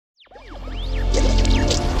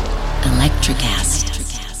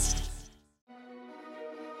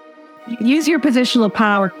Use your positional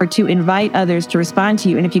power to invite others to respond to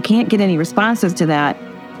you. And if you can't get any responses to that,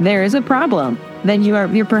 there is a problem. Then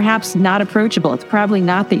you're perhaps not approachable. It's probably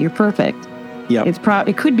not that you're perfect. Yep.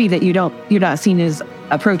 It could be that you're not seen as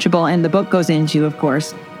approachable, and the book goes into, of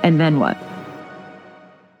course, and then what?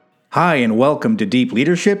 Hi, and welcome to Deep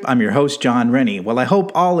Leadership. I'm your host, John Rennie. Well, I hope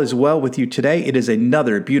all is well with you today. It is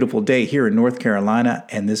another beautiful day here in North Carolina,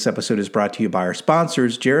 and this episode is brought to you by our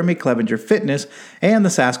sponsors, Jeremy Clevenger Fitness and the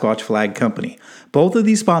Sasquatch Flag Company. Both of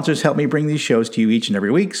these sponsors help me bring these shows to you each and every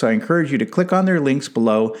week, so I encourage you to click on their links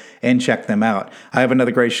below and check them out. I have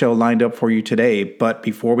another great show lined up for you today, but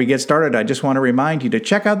before we get started, I just want to remind you to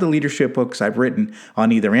check out the leadership books I've written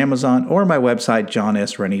on either Amazon or my website,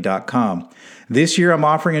 johnsrennie.com. This year, I'm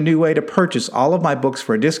offering a new way to purchase all of my books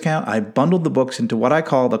for a discount. I've bundled the books into what I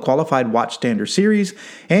call the Qualified Watchstander series,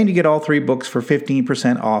 and you get all 3 books for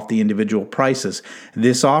 15% off the individual prices.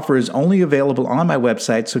 This offer is only available on my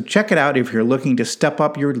website, so check it out if you're looking to step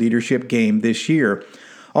up your leadership game this year.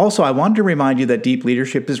 Also, I wanted to remind you that Deep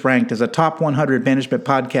Leadership is ranked as a top 100 management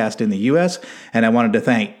podcast in the U.S., and I wanted to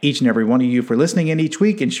thank each and every one of you for listening in each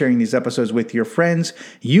week and sharing these episodes with your friends.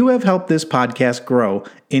 You have helped this podcast grow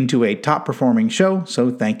into a top-performing show, so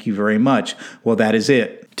thank you very much. Well, that is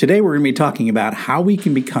it. Today, we're going to be talking about how we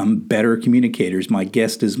can become better communicators. My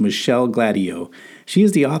guest is Michelle Gladieux. She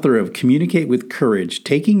is the author of Communicate with Courage,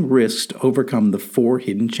 Taking Risks to Overcome the 4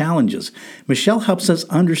 Hidden Challenges. Michelle helps us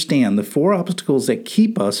understand the 4 obstacles that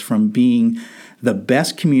keep us from being the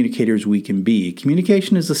best communicators we can be.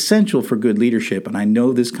 Communication is essential for good leadership, and I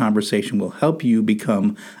know this conversation will help you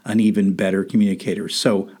become an even better communicator.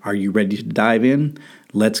 So, are you ready to dive in?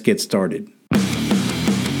 Let's get started.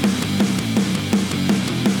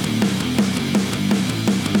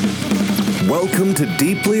 Welcome to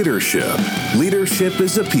Deep Leadership. Leadership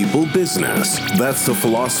is a people business. That's the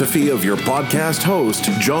philosophy of your podcast host,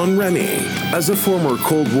 John Rennie. As a former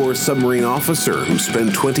Cold War submarine officer who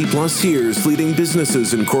spent 20 plus years leading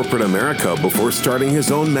businesses in corporate America before starting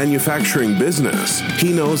his own manufacturing business,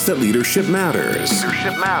 he knows that leadership matters.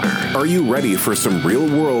 Are you ready for some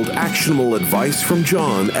real-world actionable advice from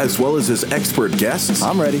John as well as his expert guests?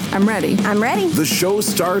 I'm ready. The show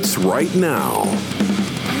starts right now.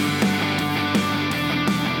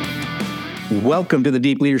 Welcome to the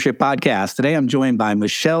Deep Leadership Podcast. Today I'm joined by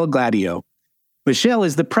Michelle Gladieux. Michelle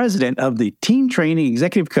is the president of the team training,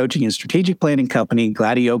 executive coaching, and strategic planning company,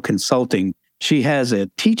 Gladieux Consulting. She has a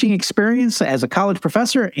teaching experience as a college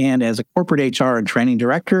professor and as a corporate HR and training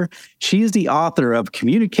director. She is the author of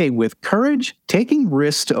Communicate with Courage, Taking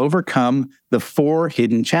Risks to Overcome the 4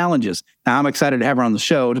 Hidden Challenges. Now, I'm excited to have her on the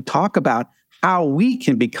show to talk about how we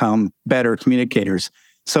can become better communicators.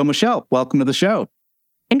 So, Michelle, welcome to the show.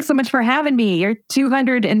 Thanks so much for having me. Your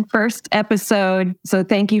 201st episode. So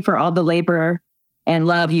thank you for all the labor and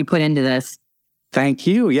love you put into this. Thank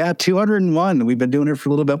you. Yeah, 201. We've been doing it for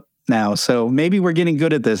a little bit now. So maybe we're getting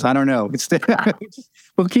good at this. I don't know.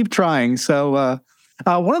 We'll keep trying. So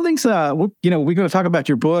one of the things, we're going to talk about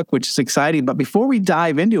your book, which is exciting. But before we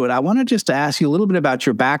dive into it, I wanted just to ask you a little bit about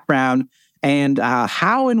your background and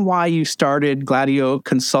how and why you started Gladieux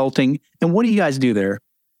Consulting. And what do you guys do there?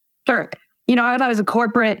 Sure. I was a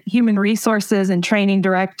corporate human resources and training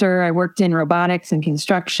director. I worked in robotics and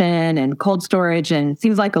construction and cold storage, and it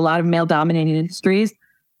seems like a lot of male-dominated industries.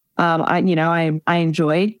 I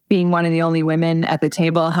enjoyed being one of the only women at the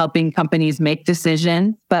table helping companies make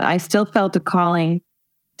decisions, but I still felt a calling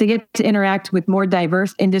to get to interact with more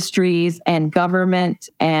diverse industries and government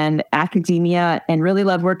and academia, and really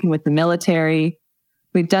love working with the military.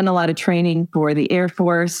 We've done a lot of training for the Air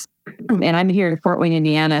Force. And I'm here in Fort Wayne,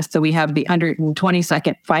 Indiana. So we have the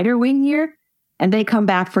 122nd Fighter Wing here, and they come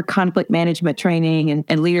back for conflict management training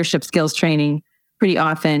and leadership skills training pretty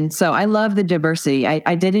often. So I love the diversity.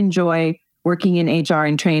 I did enjoy working in HR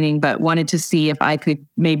and training, but wanted to see if I could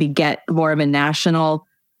maybe get more of a national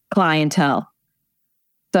clientele.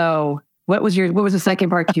 So what was the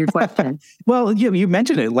second part to your question? Well, you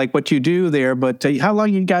mentioned it, like what you do there, but how long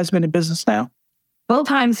have you guys been in business now? Full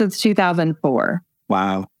time since 2004.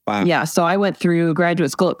 Wow. Yeah, so I went through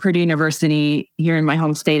graduate school at Purdue University here in my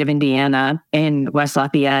home state of Indiana in West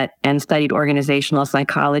Lafayette and studied organizational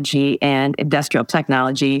psychology and industrial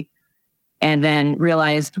technology. And then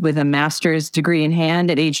realized with a master's degree in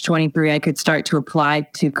hand at age 23, I could start to apply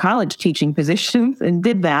to college teaching positions and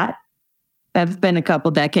did that. That's been a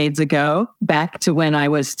couple decades ago, back to when I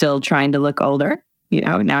was still trying to look older.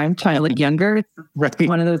 Now I'm trying to look younger. It's Right.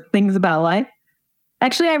 one of those things about life.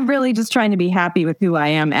 Actually, I'm really just trying to be happy with who I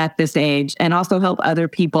am at this age and also help other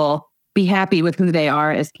people be happy with who they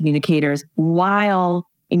are as communicators while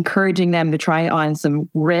encouraging them to try on some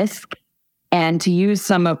risk and to use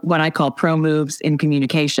some of what I call pro moves in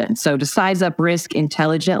communication. So to size up risk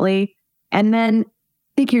intelligently and then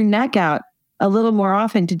stick your neck out a little more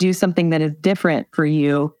often to do something that is different for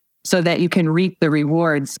you so that you can reap the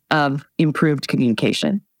rewards of improved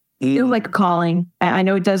communication. It feels like a calling. I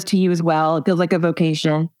know it does to you as well. It feels like a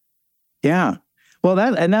vocation. Yeah. Well,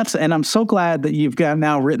 and I'm so glad that you've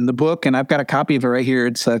now written the book, and I've got a copy of it right here.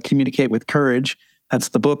 It's Communicate with Courage. That's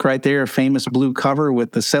the book right there, a famous blue cover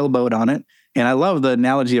with the sailboat on it. And I love the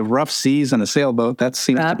analogy of rough seas and a sailboat. That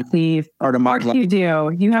seems to be part of my life. You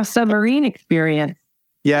do. You have submarine experience.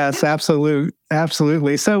 Yes,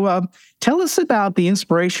 absolutely. So tell us about the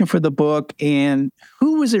inspiration for the book and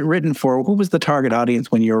who was it written for? Who was the target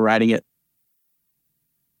audience when you were writing it?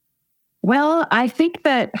 Well, I think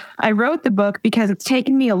that I wrote the book because it's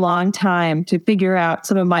taken me a long time to figure out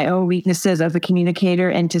some of my own weaknesses as a communicator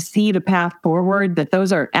and to see the path forward, that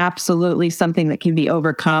those are absolutely something that can be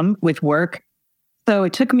overcome with work. So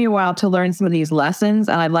it took me a while to learn some of these lessons,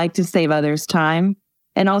 and I'd like to save others time.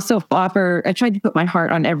 And also I tried to put my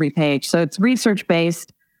heart on every page. So it's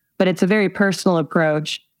research-based, but it's a very personal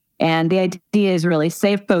approach. And the idea is really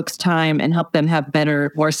save folks time and help them have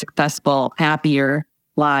better, more successful, happier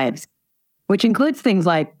lives, which includes things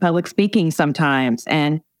like public speaking sometimes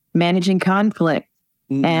and managing conflict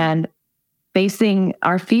and facing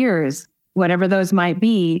our fears, whatever those might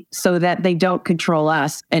be, so that they don't control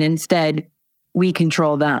us and instead we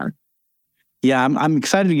control them. Yeah, I'm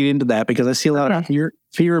excited to get into that because I see a lot of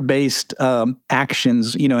fear-based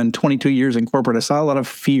actions. In 22 years in corporate, I saw a lot of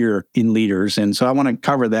fear in leaders. And so I want to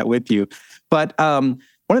cover that with you. But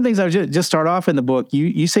one of the things I would just start off in the book,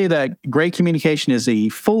 you say that great communication is a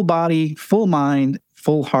full body, full mind,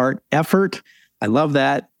 full heart effort. I love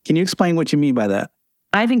that. Can you explain what you mean by that?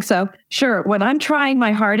 I think so. Sure. When I'm trying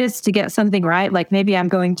my hardest to get something right, like maybe I'm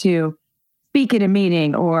going to speak at a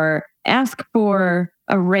meeting or ask for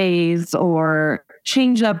a raise or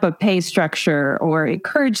change up a pay structure or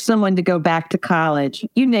encourage someone to go back to college,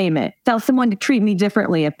 you name it. Tell someone to treat me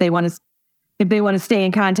differently if they want to stay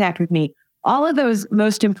in contact with me. All of those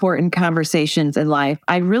most important conversations in life,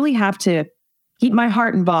 I really have to keep my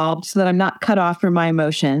heart involved so that I'm not cut off from my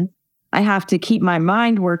emotions. I have to keep my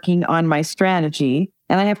mind working on my strategy,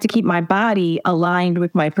 and I have to keep my body aligned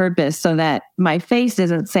with my purpose so that my face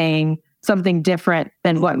isn't saying something different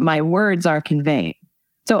than what my words are conveying.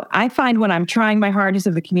 So I find when I'm trying my hardest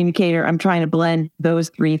as a communicator, I'm trying to blend those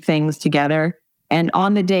three things together. And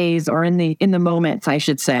on the days or in the moments, I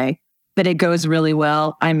should say, that it goes really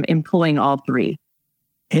well, I'm employing all three.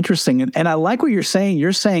 Interesting. And I like what you're saying.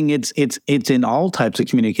 You're saying it's in all types of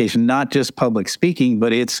communication, not just public speaking,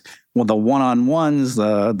 but it's the one-on-ones,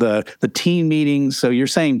 the team meetings. So you're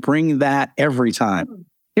saying bring that every time.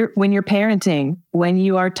 When you're parenting, when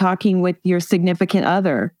you are talking with your significant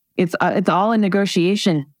other, it's all a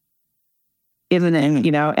negotiation, isn't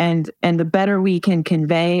it? And the better we can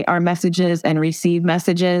convey our messages and receive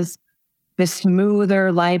messages, the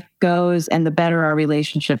smoother life goes and the better our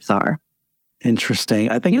relationships are. Interesting.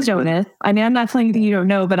 I think you don't know. I mean, I'm not saying that you don't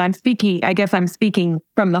know, but I'm speaking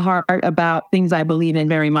from the heart about things I believe in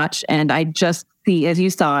very much. And I just see, as you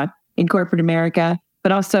saw in corporate America,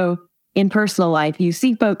 but also in personal life, you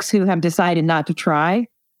see folks who have decided not to try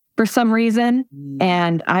for some reason.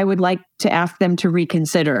 And I would like to ask them to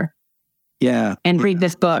reconsider. Yeah. And read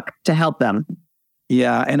this book to help them.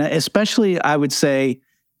 Yeah. And especially, I would say,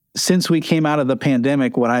 since we came out of the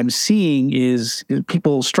pandemic, what I'm seeing is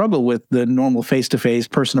people struggle with the normal face-to-face,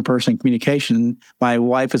 person-to-person communication. My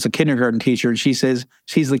wife is a kindergarten teacher, and she says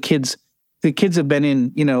the kids have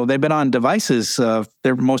been they've been on devices for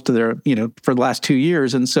the last 2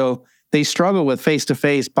 years. And so they struggle with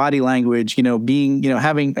face-to-face body language,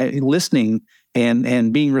 listening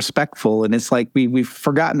and being respectful. And it's like we've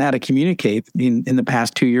forgotten how to communicate in the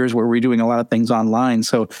past 2 years where we're doing a lot of things online.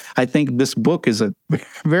 So I think this book is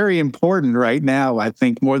very important right now, I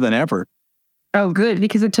think, more than ever. Oh, good,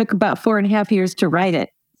 because it took about 4.5 years to write it.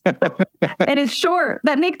 And it's short.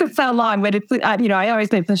 That makes it sound long, but it's, I always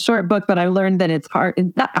say it's a short book, but I learned that it's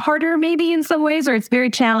harder maybe in some ways, or it's very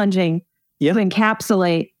challenging to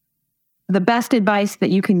encapsulate the best advice that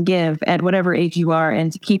you can give at whatever age you are,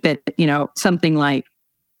 and to keep it, something like,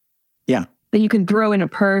 that you can throw in a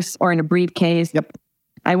purse or in a briefcase. Yep.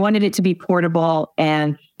 I wanted it to be portable,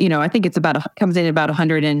 and I think it's comes in about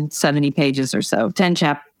 170 pages or so.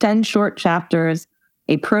 10 short chapters,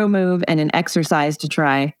 a pro move, and an exercise to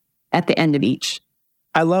try at the end of each.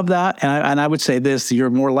 I love that. And I would say this, you're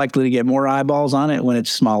more likely to get more eyeballs on it when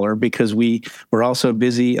it's smaller because we're also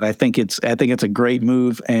busy. And I think it's a great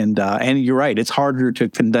move. And you're right. It's harder to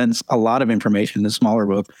condense a lot of information in a smaller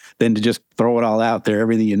book than to just throw it all out there,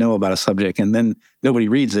 everything you know about a subject, and then nobody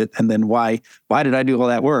reads it. And then why did I do all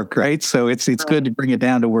that work? Right. So it's good to bring it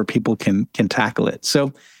down to where people can tackle it.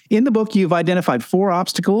 So in the book, you've identified 4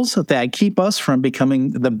 obstacles that keep us from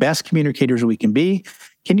becoming the best communicators we can be.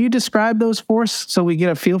 Can you describe those for us so we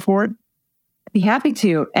get a feel for it? I'd be happy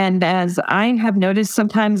to. And as I have noticed,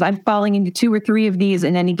 sometimes I'm falling into 2 or 3 of these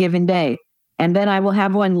in any given day. And then I will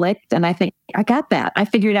have one licked and I think, I got that. I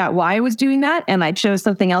figured out why I was doing that and I chose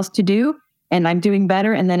something else to do and I'm doing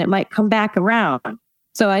better. And then it might come back around.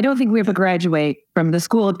 So I don't think we ever graduate from the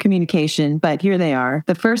school of communication, but here they are.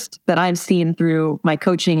 The first that I've seen through my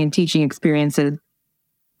coaching and teaching experiences,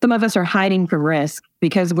 some of us are hiding from risk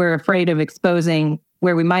because we're afraid of exposing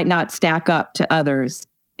where we might not stack up to others.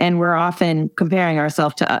 And we're often comparing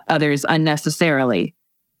ourselves to others unnecessarily.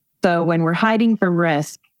 So when we're hiding from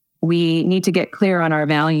risk, we need to get clear on our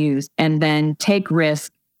values and then take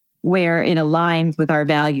risk where it aligns with our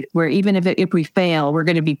values, where even if we fail, we're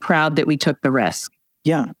going to be proud that we took the risk.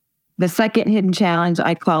 Yeah. The second hidden challenge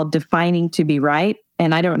I call defining to be right.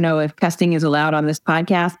 And I don't know if cussing is allowed on this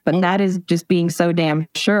podcast, but that is just being so damn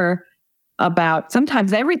sure about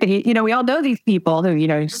sometimes everything. We all know these people who, you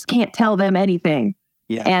just can't tell them anything.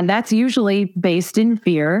 Yeah. And that's usually based in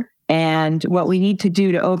fear. And what we need to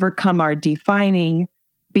do to overcome our defining,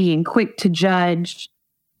 being quick to judge,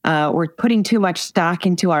 or putting too much stock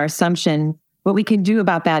into our assumption, what we can do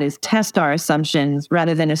about that is test our assumptions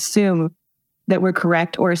rather than assume that we're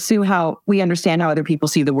correct or assume how we understand how other people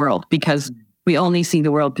see the world because we only see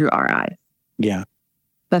the world through our eyes. Yeah.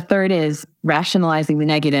 The third is rationalizing the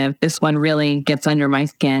negative. This one really gets under my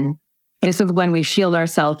skin. This is when we shield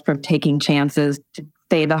ourselves from taking chances to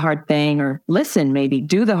say the hard thing or listen, maybe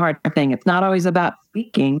do the hard thing. It's not always about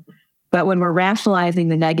speaking, but when we're rationalizing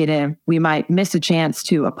the negative, we might miss a chance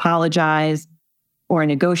to apologize or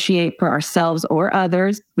negotiate for ourselves or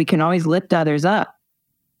others. We can always lift others up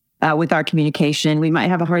with our communication. We might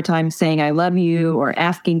have a hard time saying, I love you or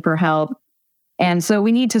asking for help. And so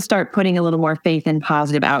we need to start putting a little more faith in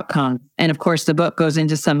positive outcomes. And of course, the book goes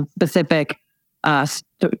into some specific,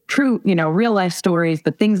 true, real life stories,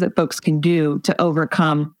 the things that folks can do to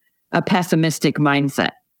overcome a pessimistic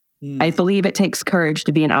mindset. I believe it takes courage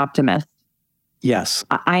to be an optimist. Yes.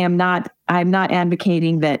 I'm not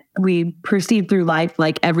advocating that we proceed through life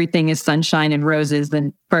like everything is sunshine and roses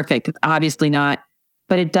and perfect. It's obviously not,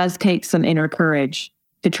 but it does take some inner courage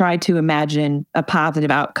to try to imagine a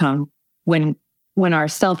positive outcome when our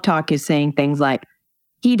self-talk is saying things like,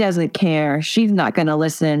 he doesn't care, she's not going to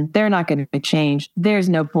listen, they're not going to change, there's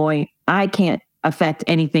no point, I can't affect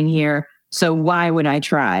anything here, so why would I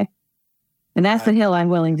try? And that's the hill I'm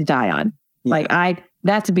willing to die on. Yeah.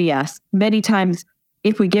 That's BS. Many times,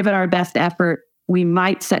 if we give it our best effort, we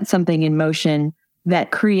might set something in motion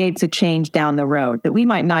that creates a change down the road that we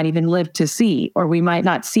might not even live to see, or we might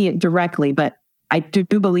not see it directly, but I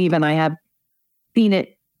do believe, and I have seen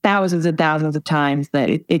it thousands and thousands of times, that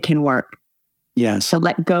it can work. Yes. So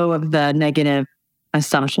let go of the negative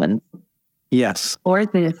assumptions. Yes. Or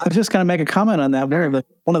this. I was just going to make a comment on that.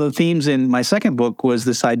 One of the themes in my second book was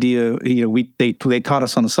this idea, they taught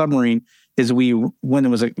us on the submarine is when there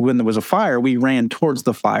was a fire, we ran towards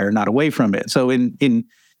the fire, not away from it. So in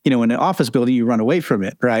an office building, you run away from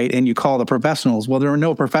it, right? And you call the professionals. Well, there were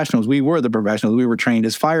no professionals. We were the professionals. We were trained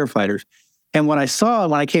as firefighters. And what I saw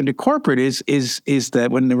when I came to corporate is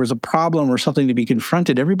that when there was a problem or something to be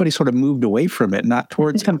confronted, everybody sort of moved away from it, not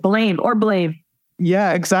towards it. Blame.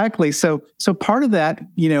 Yeah, exactly. So part of that,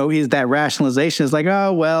 is that rationalization is like,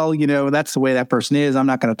 oh, well, that's the way that person is. I'm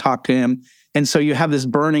not going to talk to him. And so you have this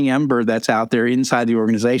burning ember that's out there inside the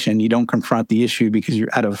organization. You don't confront the issue because you're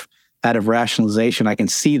out of rationalization. I can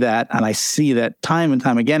see that. And I see that time and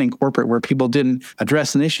time again in corporate where people didn't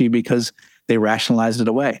address an issue because they rationalized it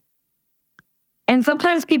away. And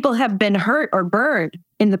sometimes people have been hurt or burned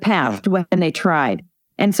in the past when they tried.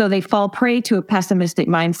 And so they fall prey to a pessimistic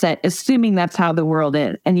mindset, assuming that's how the world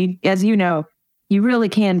is. And as you know, you really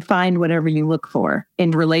can find whatever you look for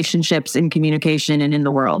in relationships, in communication, and in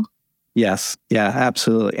the world. Yes. Yeah,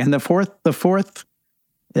 absolutely. And the fourth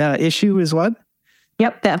issue is what?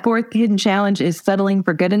 Yep. That fourth hidden challenge is settling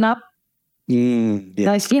for good enough.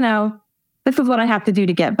 Yes. This is what I have to do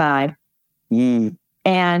to get by.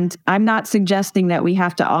 And I'm not suggesting that we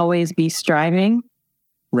have to always be striving.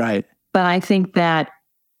 Right. But I think that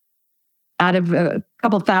out of a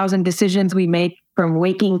couple thousand decisions we make from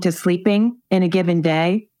waking to sleeping in a given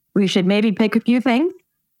day, we should maybe pick a few things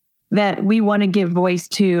that we want to give voice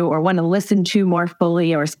to or want to listen to more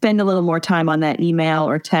fully or spend a little more time on that email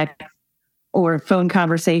or text or phone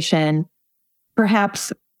conversation,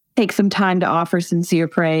 perhaps take some time to offer sincere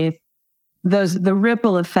praise. The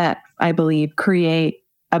ripple effects, I believe, create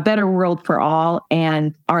a better world for all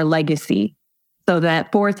and our legacy. So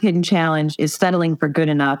that fourth hidden challenge is settling for good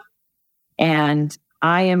enough. And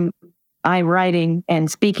I'm writing and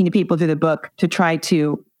speaking to people through the book to try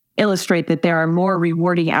to illustrate that there are more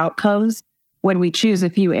rewarding outcomes when we choose a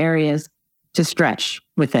few areas to stretch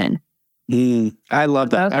within. I love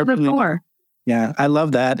that. Yeah, I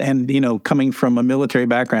love that. And, coming from a military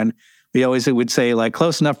background, we always would say like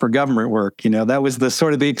close enough for government work. That was the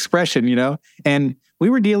sort of the expression, and we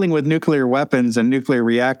were dealing with nuclear weapons and nuclear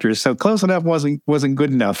reactors. So close enough wasn't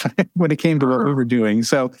good enough when it came to what we were doing.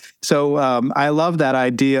 So I love that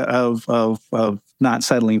idea of not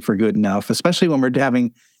settling for good enough, especially when we're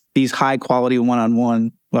having these high quality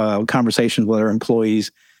one-on-one conversations with our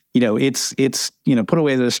employees. It's put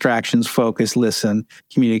away the distractions, focus, listen,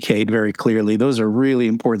 communicate very clearly. Those are really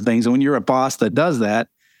important things. And when you're a boss that does that,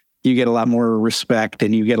 you get a lot more respect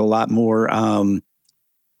and you get a lot more, you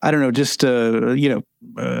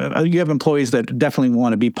have employees that definitely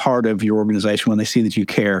want to be part of your organization when they see that you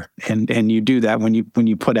care. And you do that when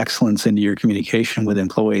you put excellence into your communication with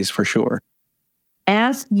employees, for sure.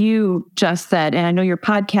 As you just said, and I know your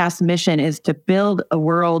podcast mission is to build a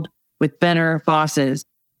world with better bosses.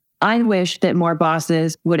 I wish that more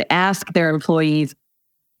bosses would ask their employees,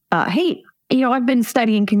 hey, I've been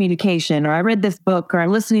studying communication, or I read this book, or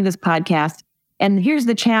I'm listening to this podcast, and here's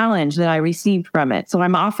the challenge that I received from it. So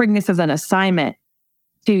I'm offering this as an assignment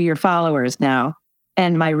to your followers now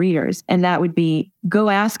and my readers. And that would be, go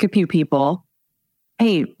ask a few people,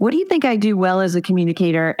 hey, what do you think I do well as a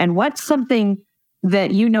communicator? And what's something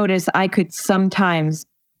that you notice I could sometimes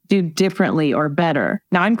do differently or better?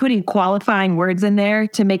 Now, I'm putting qualifying words in there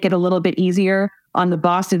to make it a little bit easier on the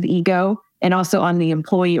boss's ego and also on the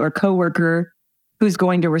employee or coworker who's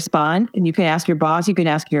going to respond. And you can ask your boss, you can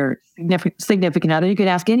ask your significant other, you can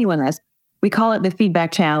ask anyone else. We call it the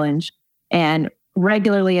feedback challenge. And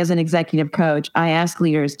regularly as an executive coach, I ask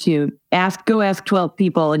leaders to go ask 12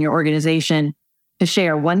 people in your organization to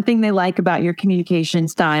share one thing they like about your communication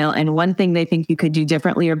style and one thing they think you could do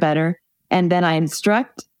differently or better. And then I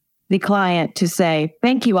instruct the client to say,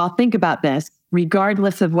 thank you, I'll think about this,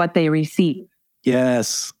 regardless of what they receive.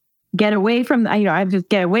 Yes. Get away from, I just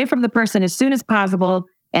get away from the person as soon as possible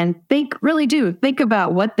and think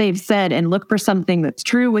about what they've said and look for something that's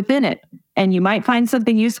true within it. And you might find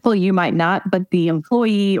something useful, you might not, but the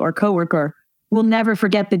employee or coworker will never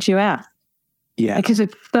forget that you asked. Yeah. Because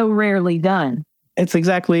it's so rarely done. It's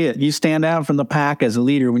exactly it. You stand out from the pack as a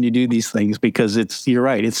leader when you do these things because you're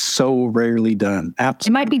right, it's so rarely done.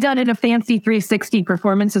 Absolutely. It might be done in a fancy 360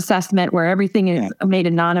 performance assessment where everything is made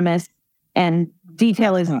anonymous and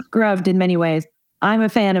detail is scrubbed in many ways. I'm a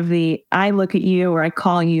fan of I look at you or I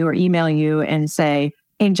call you or email you and say,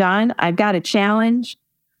 hey, John, I've got a challenge,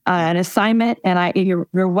 an assignment, and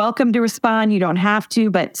you're welcome to respond. You don't have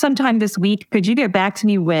to, but sometime this week, could you get back to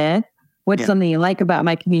me with what's something you like about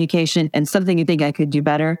my communication and something you think I could do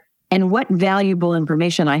better? And what valuable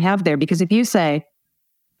information I have there? Because if you say,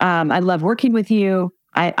 I love working with you,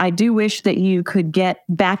 I do wish that you could get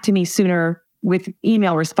back to me sooner with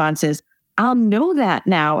email responses, I'll know that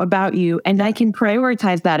now about you, and I can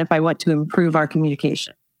prioritize that if I want to improve our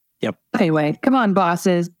communication. Yep. Anyway, come on,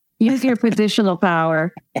 bosses. Use your positional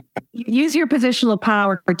power. Use your positional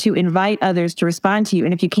power to invite others to respond to you.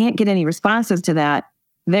 And if you can't get any responses to that,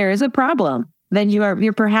 there is a problem. Then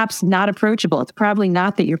you're perhaps not approachable. It's probably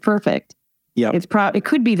not that you're perfect. Yeah. It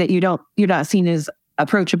could be that you're not seen as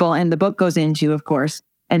approachable, and the book goes into, of course,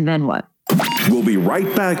 and then what? We'll be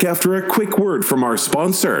right back after a quick word from our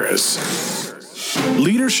sponsors.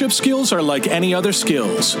 Leadership skills are like any other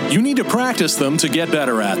skills. You need to practice them to get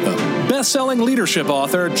better at them. Best-selling leadership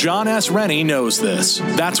author John S. Rennie knows this.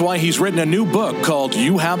 That's why he's written a new book called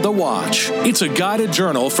You Have the Watch. It's a guided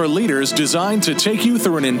journal for leaders designed to take you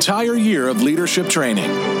through an entire year of leadership training.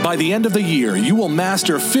 By the end of the year, you will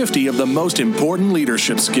master 50 of the most important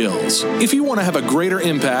leadership skills. If you want to have a greater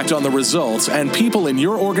impact on the results and people in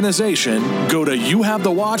your organization, go to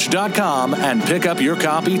youhavethewatch.com and pick up your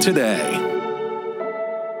copy today.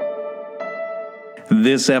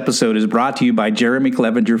 This episode is brought to you by Jeremy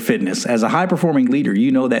Clevenger Fitness. As a high-performing leader, you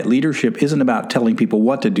know that leadership isn't about telling people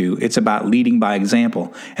what to do. It's about leading by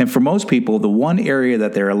example. And for most people, the one area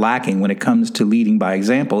that they're lacking when it comes to leading by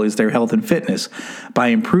example is their health and fitness. By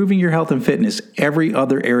improving your health and fitness, every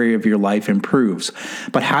other area of your life improves.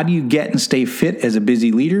 But how do you get and stay fit as a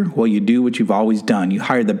busy leader? Well, you do what you've always done. You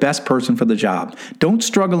hire the best person for the job. Don't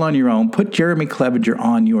struggle on your own. Put Jeremy Clevenger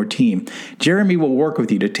on your team. Jeremy will work with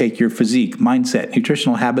you to take your physique, mindset,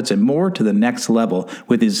 nutritional habits, and more to the next level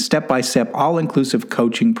with his step-by-step, all-inclusive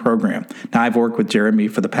coaching program. Now, I've worked with Jeremy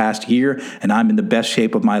for the past year, and I'm in the best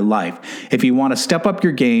shape of my life. If you want to step up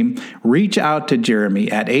your game, reach out to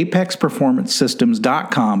Jeremy at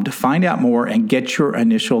apexperformancesystems.com to find out more and get your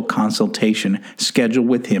initial consultation scheduled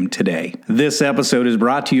with him today. This episode is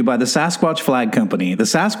brought to you by the Sasquatch Flag Company. The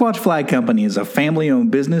Sasquatch Flag Company is a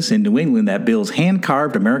family-owned business in New England that builds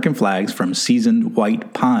hand-carved American flags from seasoned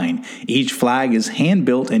white pine. Each flag is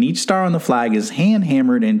hand-built, and each star on the flag is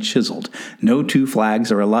hand-hammered and chiseled. No two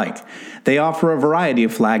flags are alike. They offer a variety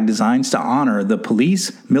of flag designs to honor the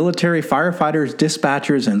police, military, firefighters,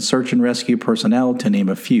 dispatchers, and search and rescue personnel, to name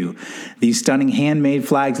a few. These stunning handmade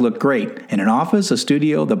flags look great in an office, a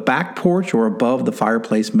studio, the back porch, or above the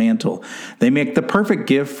fireplace mantle. They make the perfect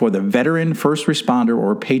gift for the veteran, first responder,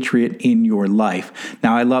 or patriot in your life.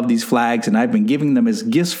 Now, I love these flags, and I've been giving them as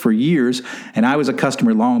gifts for years, and I was a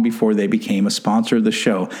customer long before they became a sponsor of the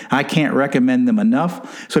show. I can't recommend them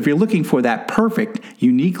enough. So if you're looking for that perfect,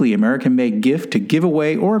 uniquely American-made gift to give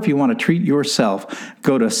away, or if you want to treat yourself,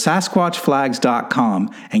 go to SasquatchFlags.com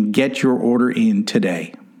and get your order in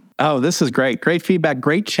today. Oh, this is great. Great feedback.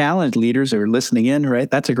 Great challenge, leaders who are listening in, right?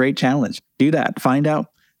 That's a great challenge. Do that. Find out a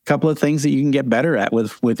couple of things that you can get better at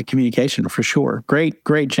with the communication, for sure. Great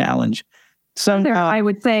challenge. So I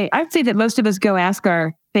would say that most of us go ask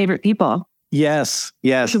our favorite people. Yes.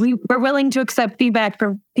 So we're willing to accept feedback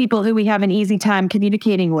from people who we have an easy time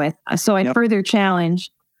communicating with. So I further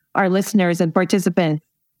challenge our listeners and participants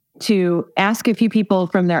to ask a few people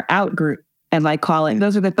from their out group, as I call it.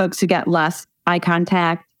 Those are the folks who get less eye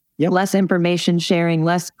contact, less information sharing,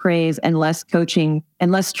 less praise, and less coaching,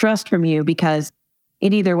 and less trust from you, because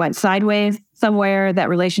it either went sideways somewhere, that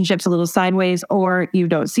relationship's a little sideways, or you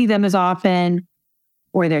don't see them as often,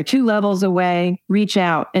 or they're 2 levels away. Reach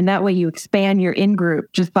out, and that way you expand your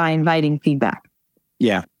in-group just by inviting feedback.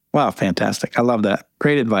 Yeah. Wow, fantastic. I love that.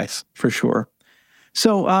 Great advice, for sure.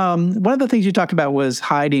 So one of the things you talked about was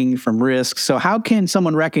hiding from risk. So how can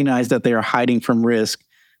someone recognize that they are hiding from risk,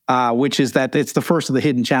 which is that it's the first of the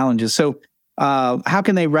hidden challenges? So how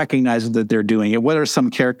can they recognize that they're doing it? What are some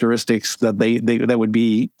characteristics that that would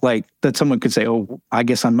be like that someone could say, oh, I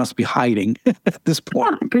guess I must be hiding at this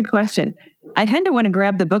point? Yeah, good question. I tend to want to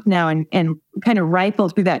grab the book now and kind of rifle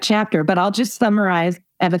through that chapter, but I'll just summarize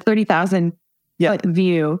at a 30,000 foot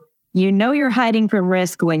view. You know you're hiding from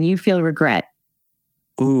risk when you feel regret.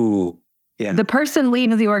 Ooh, yeah. The person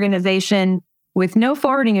leaves the organization with no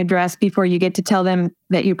forwarding address before you get to tell them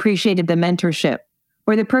that you appreciated the mentorship.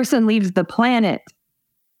 Or the person leaves the planet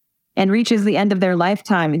and reaches the end of their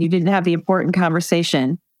lifetime and you didn't have the important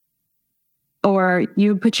conversation. Or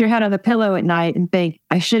you put your head on the pillow at night and think,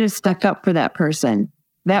 I should have stuck up for that person.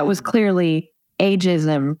 That was clearly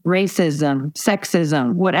ageism, racism,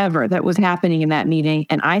 sexism, whatever that was happening in that meeting,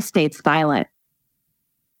 and I stayed silent.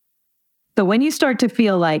 So when you start to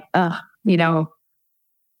feel like, that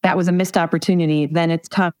was a missed opportunity, then it's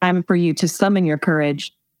time for you to summon your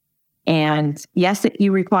courage. And yes,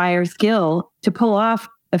 you require skill to pull off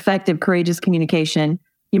effective, courageous communication.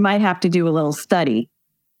 You might have to do a little study,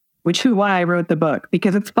 which is why I wrote the book,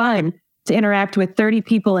 because it's fun to interact with 30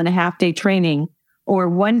 people in a half-day training or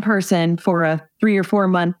one person for a 3 or 4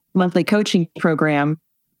 monthly coaching program.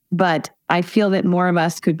 But I feel that more of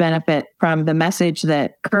us could benefit from the message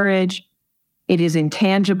that courage, it is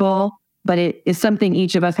intangible, but it is something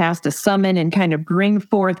each of us has to summon and kind of bring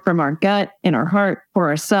forth from our gut and our heart for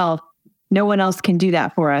ourselves. No one else can do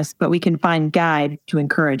that for us, but we can find guides to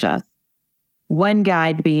encourage us. One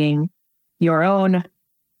guide being your own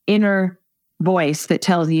inner voice that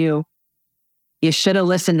tells you, you should have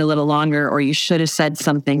listened a little longer or you should have said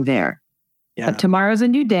something there. Yeah. But tomorrow's a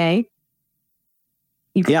new day.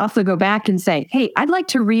 You can also go back and say, hey, I'd like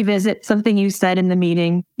to revisit something you said in the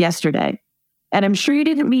meeting yesterday. And I'm sure you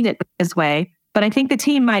didn't mean it this way, but I think the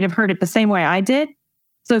team might have heard it the same way I did.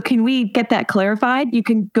 So can we get that clarified? You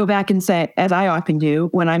can go back and say, as I often do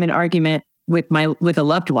when I'm in argument with a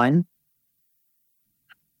loved one.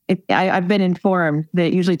 I've been informed that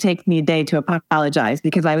it usually takes me a day to apologize,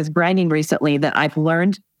 because I was bragging recently that I've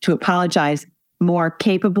learned to apologize more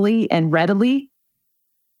capably and readily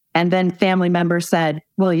And then family members said,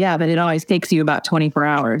 well, yeah, but it always takes you about 24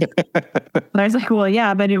 hours. But I was like, well,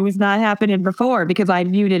 yeah, but it was not happening before because I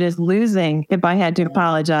viewed it as losing if I had to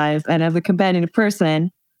apologize. And as a competitive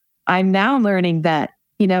person, I'm now learning that,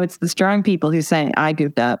 it's the strong people who say, I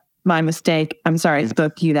goofed up, my mistake. I'm sorry I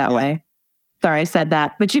spoke to you that way. Sorry I said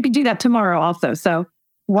that. But you can do that tomorrow also. So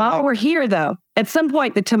while we're here, though, at some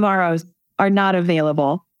point, the tomorrows are not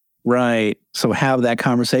available. Right. So have that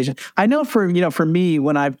conversation. I know for me,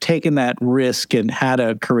 when I've taken that risk and had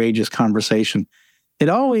a courageous conversation, it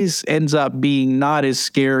always ends up being not as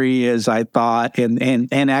scary as I thought.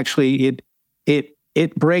 And actually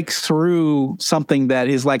it breaks through something that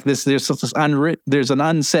is like this. There's an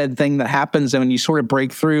unsaid thing that happens. And when you sort of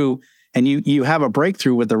break through and you have a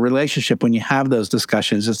breakthrough with the relationship, when you have those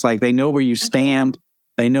discussions, it's like they know where you stand.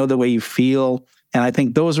 They know the way you feel. And I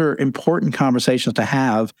think those are important conversations to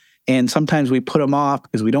have. And sometimes we put them off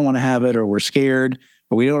because we don't want to have it, or we're scared,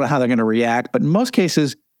 or we don't know how they're going to react. But in most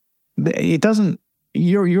cases, it doesn't.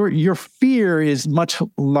 Your fear is much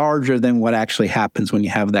larger than what actually happens when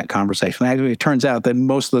you have that conversation. Actually, it turns out that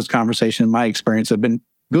most of those conversations, in my experience, have been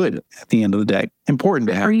good at the end of the day. Important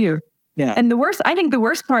to have. For you, yeah. And I think the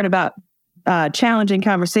worst part about challenging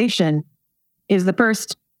conversation is the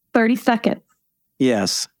first 30 seconds.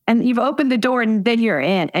 Yes. And you've opened the door, and then you're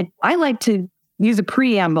in. And I like to use a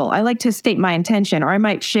preamble. I like to state my intention, or I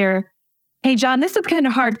might share, hey, John, this is kind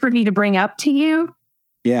of hard for me to bring up to you.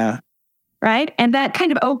 Yeah. Right? And that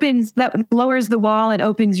kind of lowers the wall and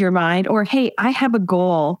opens your mind. Or, hey, I have a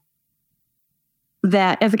goal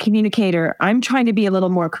that as a communicator, I'm trying to be a little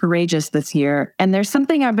more courageous this year. And there's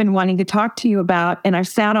something I've been wanting to talk to you about, and I've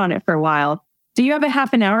sat on it for a while. Do you have a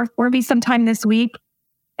half an hour for me sometime this week?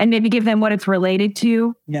 And maybe give them what it's related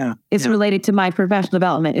to. Yeah. It's related to my professional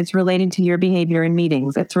development. It's related to your behavior in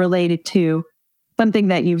meetings. It's related to something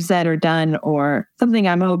that you've said or done, or something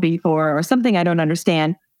I'm hoping for, or something I don't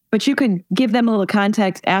understand. But you can give them a little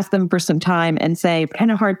context, ask them for some time, and say, kind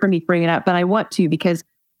of hard for me to bring it up, but I want to because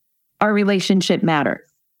our relationship matters.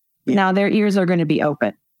 Yeah. Now their ears are going to be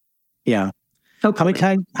open. Yeah. Hopefully.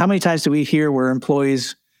 How many times do we hear where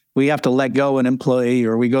employees, we have to let go an employee,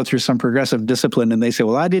 or we go through some progressive discipline and they say,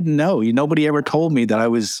 well, I didn't know. Nobody ever told me that I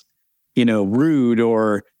was, rude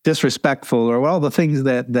or disrespectful, or all the things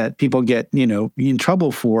that people get, in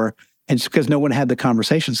trouble for. And it's because no one had the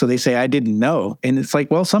conversation. So they say, I didn't know. And it's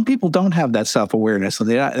like, well, some people don't have that self-awareness. So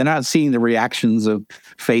they're not seeing the reactions of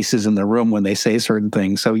faces in the room when they say certain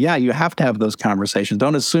things. So yeah, you have to have those conversations.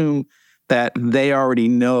 Don't assume that they already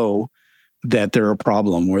know that they're a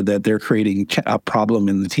problem, or that they're creating a problem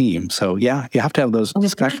in the team. So yeah, you have to have those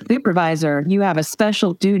discussions. Supervisor, you have a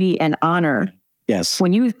special duty and honor. Yes.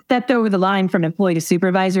 When you stepped over the line from employee to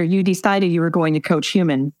supervisor, you decided you were going to coach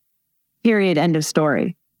humans. Period. End of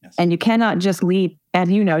story. Yes. And you cannot just lead, as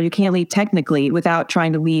you can't lead technically without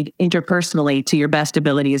trying to lead interpersonally to your best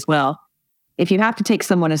ability as well. If you have to take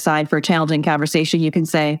someone aside for a challenging conversation, you can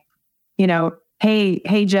say,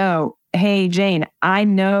 hey, Joe, hey, Jane, I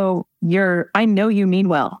know you mean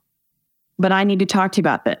well, but I need to talk to you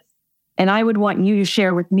about this. And I would want you to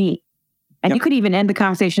share with me. And you could even end the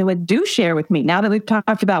conversation with, do share with me. Now that we've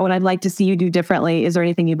talked about what I'd like to see you do differently, is there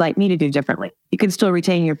anything you'd like me to do differently? You can still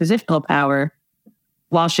retain your positional power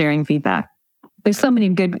while sharing feedback. There's so many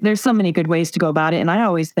good ways to go about it. And I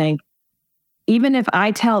always think, even if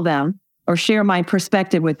I tell them or share my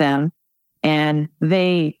perspective with them and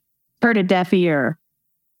they heard a deaf ear,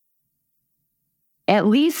 at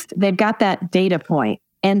least they've got that data point.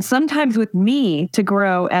 And sometimes with me, to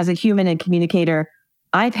grow as a human and communicator,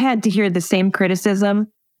 I've had to hear the same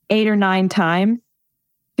criticism 8 or 9 times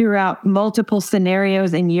throughout multiple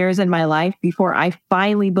scenarios and years in my life before I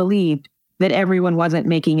finally believed that everyone wasn't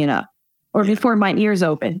making it up, or before my ears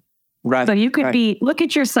opened. Right. So you could look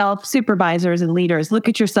at yourself, supervisors and leaders, look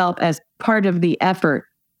at yourself as part of the effort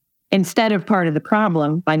instead of part of the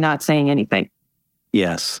problem by not saying anything.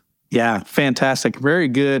 Yes. Yeah. Fantastic. Very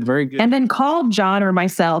good. Very good. And then call John or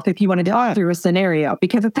myself if you want to talk through a scenario,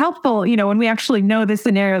 because it's helpful, when we actually know the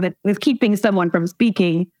scenario that is keeping someone from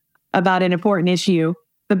speaking about an important issue.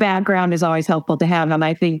 The background is always helpful to have. And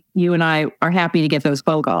I think you and I are happy to get those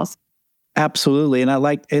phone calls. Absolutely.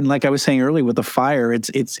 And like I was saying earlier with the fire, it's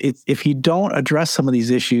if you don't address some of these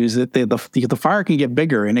issues, that the fire can get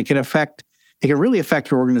bigger, and it can really affect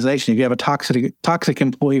your organization. If you have a toxic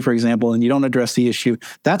employee, for example, and you don't address the issue,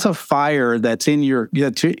 that's a fire that's in your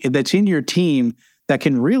team that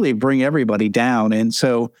can really bring everybody down. And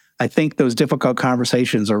so I think those difficult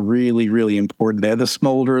conversations are really, really important. They're the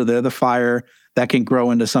smolder, they're the fire that can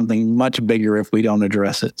grow into something much bigger if we don't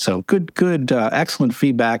address it. So good, excellent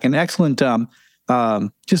feedback and excellent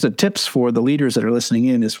just tips for the leaders that are listening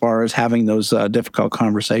in as far as having those difficult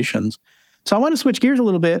conversations. So I want to switch gears a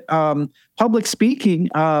little bit. Public speaking,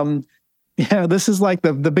 this is like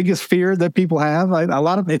the biggest fear that people have.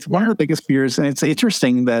 It's one of the biggest fears, and it's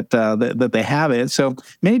interesting that they have it. So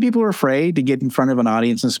many people are afraid to get in front of an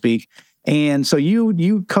audience and speak. And so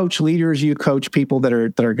you coach leaders, you coach people that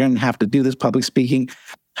are going to have to do this public speaking.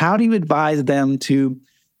 How do you advise them to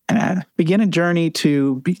begin a journey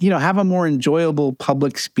to have a more enjoyable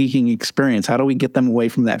public speaking experience? How do we get them away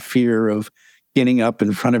from that fear of getting up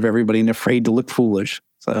in front of everybody and afraid to look foolish?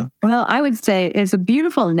 Well, I would say it's a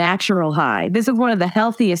beautiful natural high. This is one of the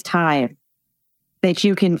healthiest highs that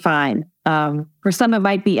you can find. For some, it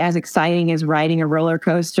might be as exciting as riding a roller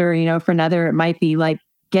coaster. For another, it might be like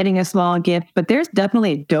getting a small gift. But there's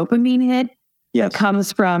definitely a dopamine hit that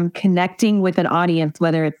comes from connecting with an audience,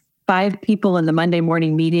 whether it's 5 people in the Monday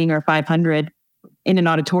morning meeting or 500 in an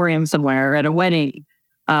auditorium somewhere or at a wedding.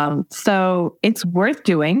 So it's worth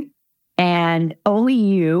doing. And only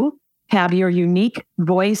you have your unique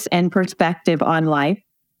voice and perspective on life.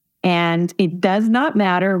 And it does not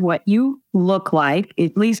matter what you look like.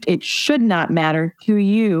 At least it should not matter to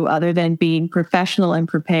you other than being professional and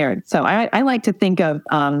prepared. So I like to think of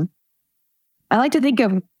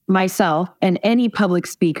myself and any public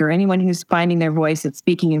speaker, anyone who's finding their voice and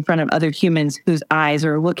speaking in front of other humans whose eyes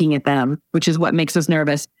are looking at them, which is what makes us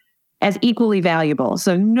nervous, as equally valuable.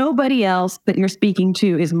 So nobody else that you're speaking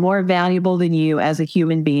to is more valuable than you as a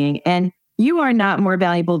human being, and you are not more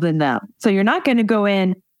valuable than them. So you're not going to go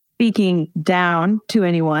in speaking down to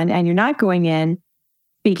anyone, and you're not going in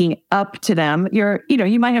speaking up to them.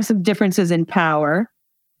 You might have some differences in power,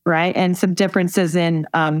 right? And some differences in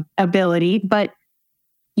ability, but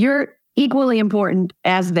you're equally important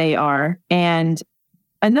as they are. And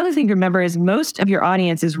another thing to remember is most of your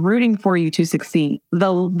audience is rooting for you to succeed.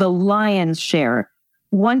 The lion's share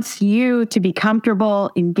wants you to be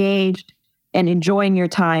comfortable, engaged, and enjoying your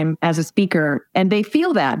time as a speaker. And they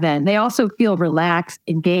feel that then. They also feel relaxed,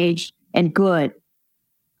 engaged, and good.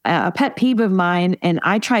 A pet peeve of mine, and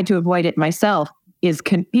I try to avoid it myself, is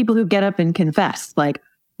people who get up and confess. Like,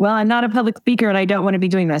 well, I'm not a public speaker and I don't want to be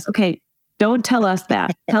doing this. Okay, don't tell us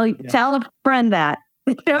that. Tell a friend that.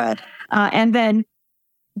 And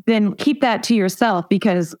then keep that to yourself,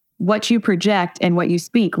 because what you project and what you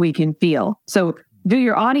speak, we can feel. So do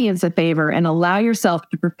your audience a favor and allow yourself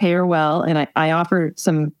to prepare well. And I offer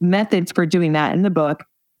some methods for doing that in the book.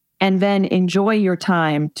 And then enjoy your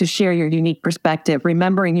time to share your unique perspective,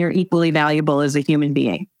 remembering you're equally valuable as a human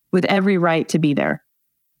being with every right to be there.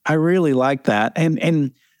 I really like that.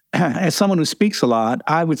 And as someone who speaks a lot,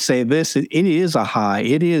 I would say this: it is a high.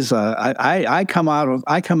 It is I come out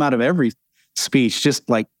of every speech just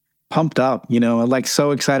like pumped up, like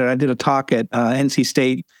so excited. I did a talk at NC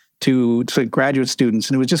State to graduate students,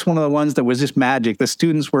 and it was just one of the ones that was just magic. The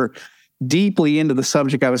students were deeply into the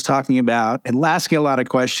subject I was talking about and asking a lot of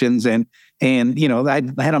questions, and I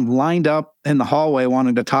had them lined up in the hallway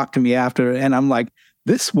wanting to talk to me after, and I'm like,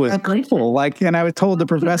 this was cool. And I was told the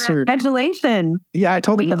professor, congratulations. Yeah, I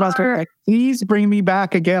told the professor, please bring me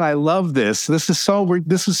back again. I love this. This is so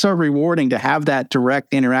rewarding to have that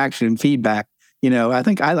direct interaction and feedback. I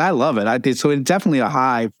think I love it. I did. So it's definitely a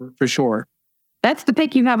high for sure. That's the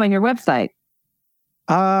pick you have on your website.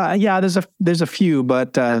 Yeah, there's a few,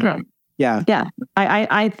 but yeah. Yeah.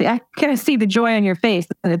 I kind of see the joy on your face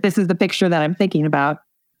that this is the picture that I'm thinking about.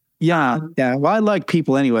 Yeah. Well, I like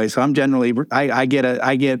people anyway, so I'm generally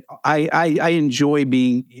I enjoy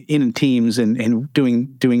being in teams and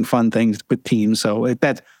doing fun things with teams. So it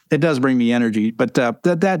does bring me energy. But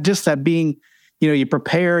that being, you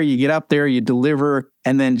prepare, you get up there, you deliver,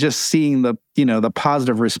 and then just seeing the the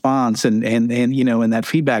positive response and that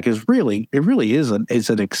feedback is really it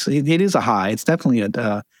is a high. It's definitely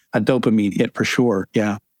a dopamine hit for sure.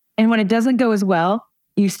 Yeah. And when it doesn't go as well,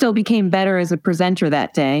 you still became better as a presenter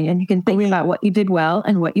that day, and you can think about what you did well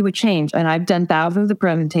and what you would change. And I've done thousands of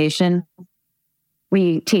presentations.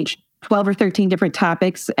 We teach 12 or 13 different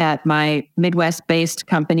topics at my Midwest-based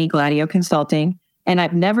company, Gladieux Consulting. And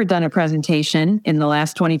I've never done a presentation in the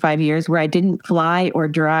last 25 years where I didn't fly or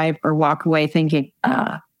drive or walk away thinking,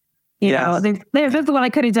 this is what I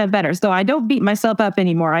could have done better. So I don't beat myself up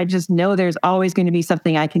anymore. I just know there's always going to be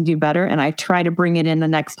something I can do better, and I try to bring it in the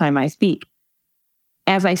next time I speak.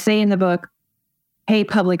 As I say in the book, hey,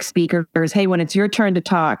 public speakers, hey, when it's your turn to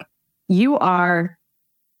talk, you are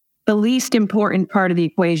the least important part of the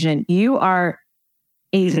equation. You are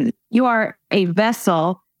a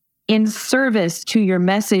vessel in service to your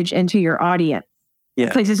message and to your audience.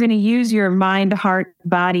 Yeah. So it's going to use your mind, heart,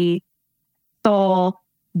 body, soul,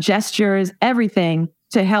 gestures, everything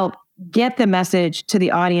to help get the message to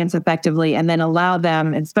the audience effectively, and then allow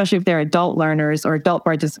them, especially if they're adult learners or adult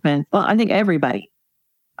participants. Well, I think everybody.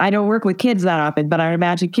 I don't work with kids that often, but I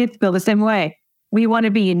imagine kids feel the same way. We want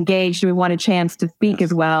to be engaged. We want a chance to speak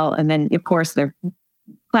as well. And then, of course, their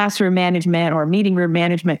classroom management or meeting room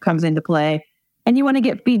management comes into play. And you want to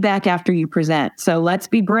get feedback after you present. So let's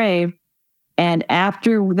be brave. And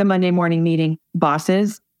after the Monday morning meeting,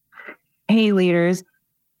 bosses, hey, leaders,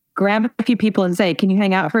 grab a few people and say, can you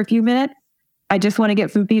hang out for a few minutes? I just want to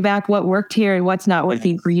get some feedback, what worked here and what's not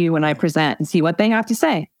working for you when I present, and see what they have to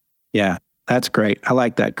say. Yeah, that's great. I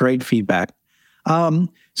like that. Great feedback.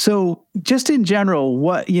 So just in general,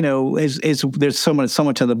 what, is there's so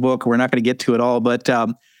much in the book, we're not going to get to it all, but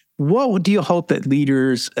what do you hope that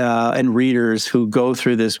leaders and readers who go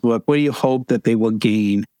through this book, what do you hope that they will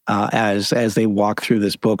gain as they walk through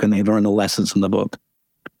this book and they learn the lessons in the book?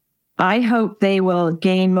 I hope they will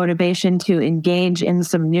gain motivation to engage in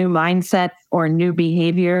some new mindsets or new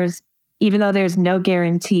behaviors, even though there's no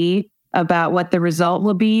guarantee about what the result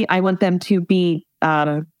will be. I want them to be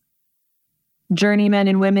journeymen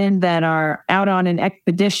and women that are out on an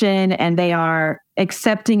expedition and they are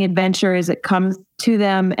accepting adventure as it comes to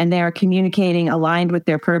them, and they are communicating aligned with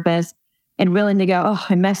their purpose and willing to go, oh,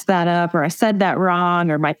 I messed that up, or I said that wrong,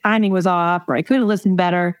 or my timing was off, or I could have listened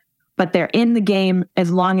better. But they're in the game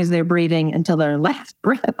as long as they're breathing until their last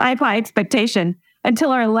breath. I have high expectation.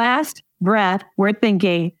 Until our last breath, we're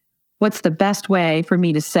thinking, what's the best way for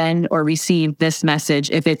me to send or receive this message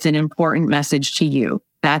if it's an important message to you?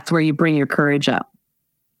 That's where you bring your courage up.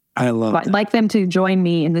 I love I'd like them to join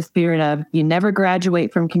me in the spirit of, you never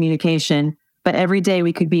graduate from communication, but every day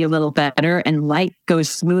we could be a little better and life goes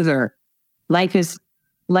smoother. Life is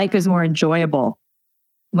more enjoyable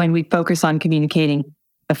when we focus on communicating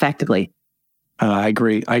effectively. I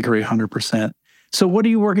agree 100%. So what are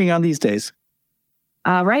you working on these days?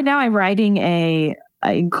 Right now I'm writing a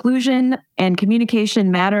inclusion and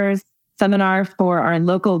communication matters seminar for our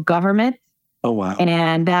local government. Oh, wow.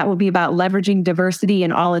 And that will be about leveraging diversity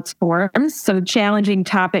in all its forms. So challenging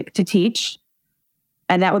topic to teach.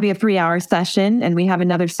 And that will be a 3-hour session. And we have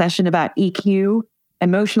another session about EQ,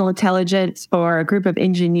 emotional intelligence, for a group of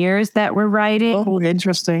engineers that we're writing. Oh,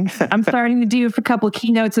 interesting. I'm starting to do a couple of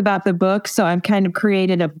keynotes about the book. So I'm kind of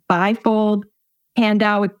created a bifold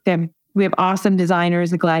handout with them. We have awesome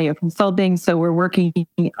designers at Gladieux Consulting. So we're working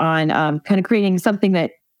on kind of creating something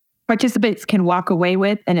that participants can walk away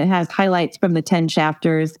with. And it has highlights from the 10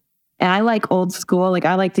 chapters. And I like old school.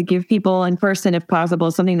 I like to give people in person, if possible,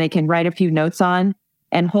 something they can write a few notes on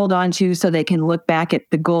and hold on to so they can look back at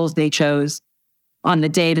the goals they chose on the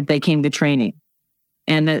day that they came to training.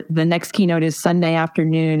 And the next keynote is Sunday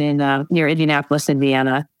afternoon in near Indianapolis,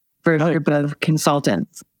 Indiana, for a group of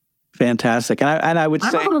consultants. Fantastic. And I would say...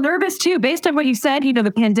 I'm a little nervous too, based on what you said,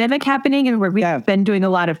 the pandemic happening and where we've been doing a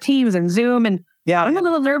lot of Teams and Zoom. And I'm a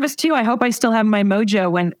little nervous too. I hope I still have my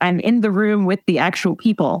mojo when I'm in the room with the actual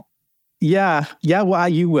people. Yeah. Well,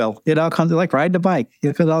 you will. It all comes like riding a bike.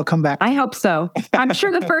 It'll all come back. I hope so. I'm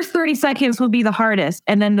sure the first 30 seconds will be the hardest.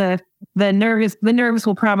 And then the nerves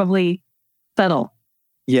will probably settle.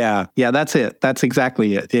 Yeah. That's it. That's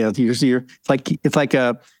exactly it. Yeah. It's like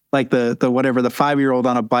the 5-year-old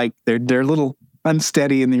on a bike. They're a little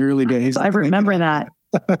unsteady in the early days. I remember that.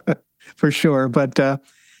 For sure. But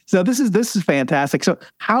so this is fantastic. So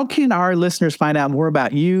how can our listeners find out more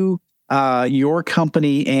about you, your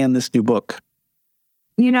company, and this new book?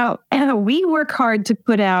 We work hard to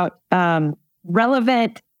put out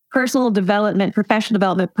relevant personal development, professional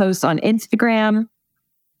development posts on Instagram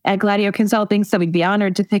at Gladieux Consulting. So we'd be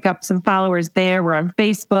honored to pick up some followers there. We're on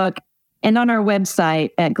Facebook and on our website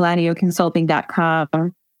at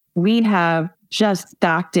gladieuxconsulting.com. We have just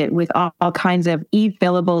stocked it with all kinds of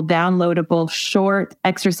e-fillable, downloadable, short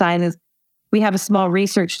exercises. We have a small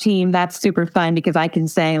research team. That's super fun because I can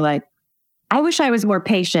say, I wish I was more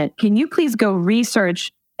patient. Can you please go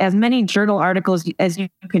research as many journal articles as you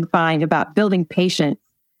can find about building patience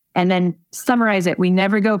and then summarize it? We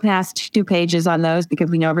never go past 2 pages on those because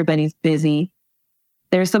we know everybody's busy.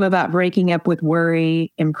 There's some about breaking up with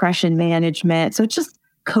worry, impression management. So just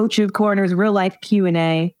coach of corners, real life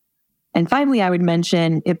Q&A. And finally, I would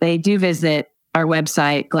mention, if they do visit our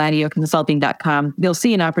website, gladieuxconsulting.com, they'll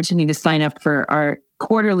see an opportunity to sign up for our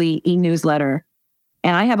quarterly e-newsletter.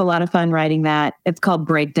 And I have a lot of fun writing that. It's called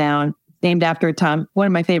Breakdown, named after one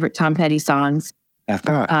of my favorite Tom Petty songs.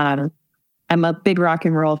 I'm a big rock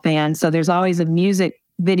and roll fan. So there's always a music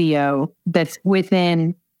video that's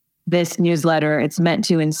within this newsletter. It's meant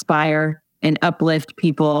to inspire and uplift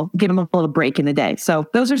people, give them a little break in the day. So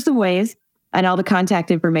those are some ways, and all the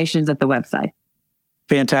contact information is at the website.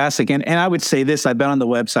 Fantastic. And I would say this, I've been on the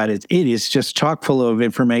website. It is just chock full of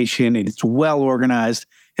information. It's well organized.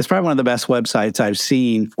 It's probably one of the best websites I've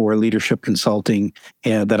seen for leadership consulting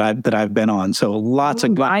that I've been on. So lots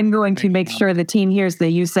of. I'm going to make sure the team hears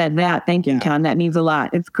that you said that. Thank you, Con. That means a lot.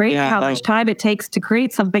 It's great how much time it takes to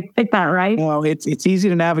create something like that, right? Well, it's easy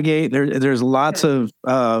to navigate. There's lots of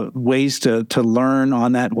ways to learn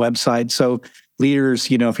on that website. So leaders,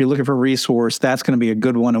 if you're looking for a resource, that's going to be a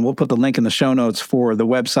good one. And we'll put the link in the show notes for the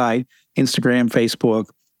website, Instagram, Facebook.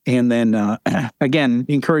 And then, again,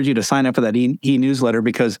 encourage you to sign up for that e-newsletter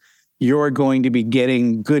because you're going to be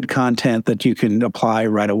getting good content that you can apply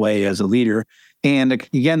right away as a leader. And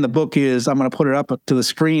again, the book is, I'm going to put it up to the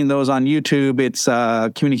screen. Those on YouTube, it's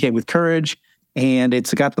Communicate with Courage. And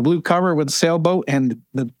it's got the blue cover with the sailboat and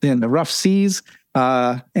the rough seas.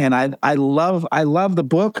 And I love the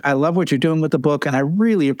book. I love what you're doing with the book. And I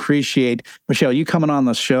really appreciate, Michelle, you coming on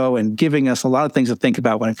the show and giving us a lot of things to think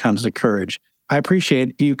about when it comes to courage. I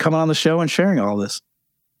appreciate you coming on the show and sharing all this.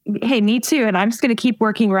 Hey, me too. And I'm just going to keep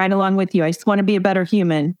working right along with you. I just want to be a better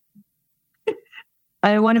human.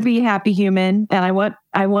 I want to be a happy human, and I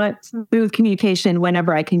want smooth communication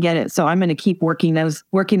whenever I can get it. So I'm going to keep working those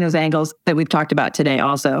angles that we've talked about today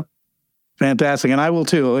also. Fantastic. And I will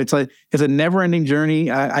too. It's a never-ending journey.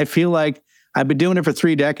 I feel like I've been doing it for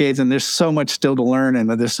 3 decades and there's so much still to learn and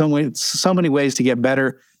there's so many ways to get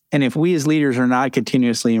better. And if we as leaders are not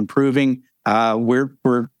continuously improving, we're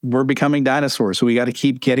becoming dinosaurs. So we got to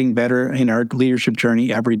keep getting better in our leadership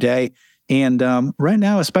journey every day. And right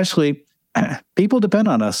now, especially, people depend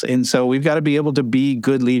on us. And so we've got to be able to be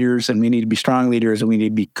good leaders, and we need to be strong leaders, and we need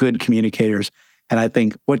to be good communicators. And I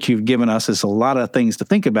think what you've given us is a lot of things to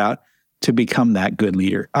think about to become that good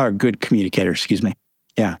leader, or good communicator, excuse me.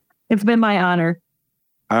 Yeah. It's been my honor.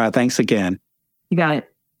 All right. Thanks again. You got it.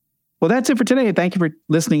 Well, that's it for today. Thank you for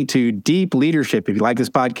listening to Deep Leadership. If you like this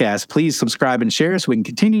podcast, please subscribe and share so we can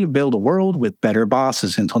continue to build a world with better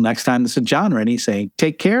bosses. Until next time, this is John Rennie saying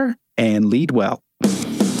take care and lead well.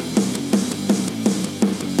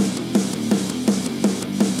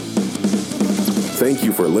 Thank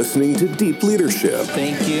you for listening to Deep Leadership.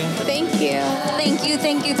 Thank you. Thank you. Thank you,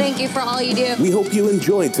 thank you, thank you for all you do. We hope you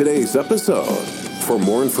enjoyed today's episode. For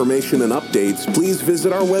more information and updates, please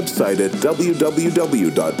visit our website at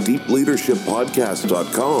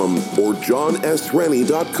www.deepleadershippodcast.com or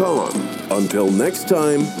johnsrennie.com. Until next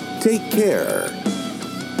time, take care.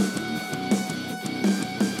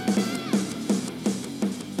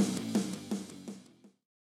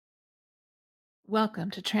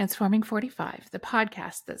 Welcome to Transforming 45, the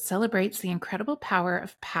podcast that celebrates the incredible power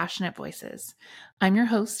of passionate voices. I'm your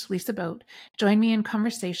host, Lisa Boat. Join me in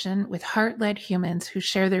conversation with heart-led humans who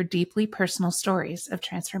share their deeply personal stories of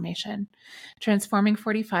transformation. Transforming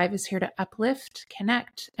 45 is here to uplift,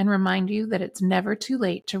 connect, and remind you that it's never too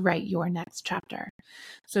late to write your next chapter.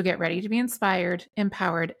 So get ready to be inspired,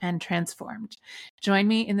 empowered, and transformed. Join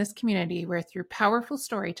me in this community where through powerful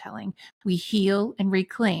storytelling, we heal and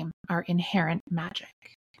reclaim our inherent magic.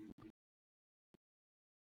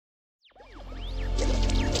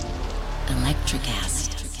 Electricast.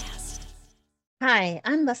 Hi,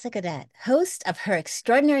 I'm Lisa Gadet, host of her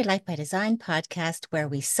Extraordinary Life by Design podcast, where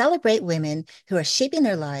we celebrate women who are shaping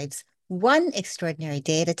their lives one extraordinary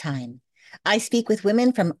day at a time. I speak with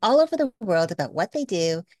women from all over the world about what they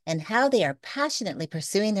do and how they are passionately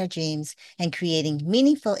pursuing their dreams and creating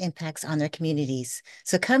meaningful impacts on their communities.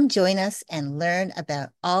 So come join us and learn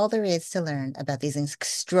about all there is to learn about these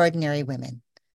extraordinary women.